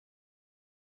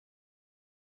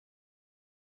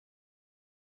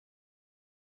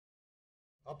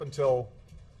Up until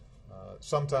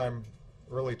sometime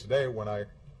early today when I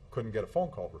couldn't get a phone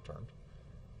call returned,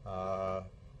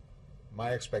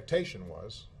 my expectation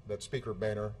was that Speaker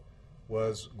Boehner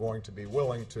was going to be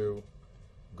willing to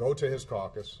go to his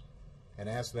caucus and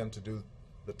ask them to do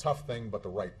the tough thing but the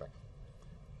right thing.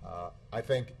 I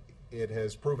think it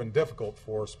has proven difficult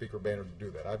for Speaker Boehner to do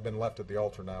that. I've been left at the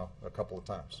altar now a couple of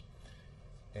times.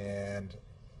 And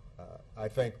I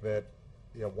think that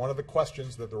one of the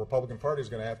questions that the Republican Party is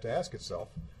going to have to ask itself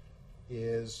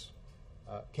is,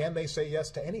 can they say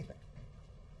yes to anything?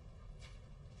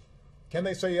 Can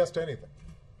they say yes to anything?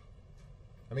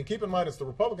 I mean, keep in mind, it's the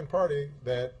Republican Party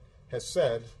that has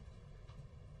said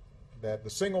that the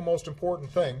single most important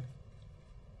thing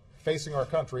facing our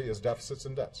country is deficits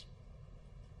and debts.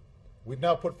 We've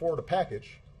now put forward a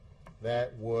package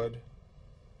that would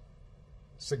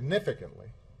significantly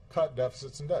cut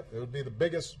deficits and debt. It would be the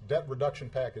biggest debt reduction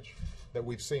package that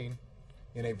we've seen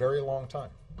in a very long time.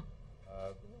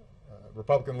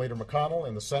 Republican leader McConnell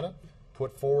in the Senate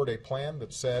put forward a plan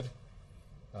that said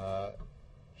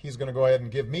he's going to go ahead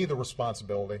and give me the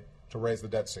responsibility to raise the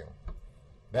debt ceiling.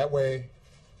 That way,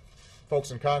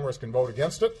 folks in Congress can vote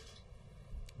against it,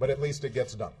 but at least it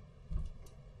gets done.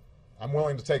 I'm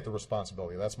willing to take the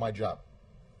responsibility. That's my job.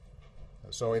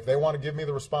 So if they want to give me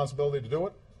the responsibility to do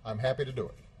it, I'm happy to do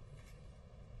it.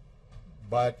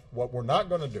 But what we're not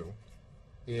going to do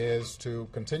is to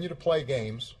continue to play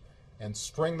games and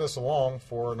string this along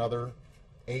for another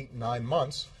 8, 9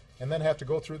 months and then have to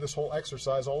go through this whole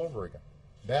exercise all over again.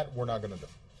 That we're not going to do.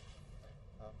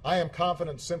 I am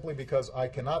confident simply because I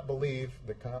cannot believe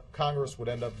that Congress would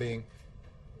end up being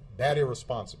that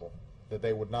irresponsible that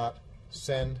they would not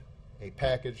send a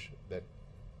package that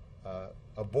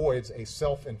avoids a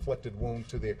self-inflicted wound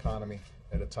to the economy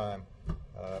at a time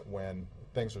when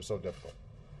things are so difficult.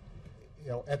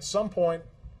 At some point,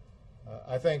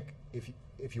 I think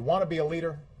if you want to be a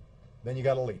leader, then you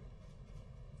got to lead.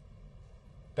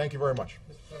 Thank you very much.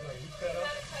 Mr. President,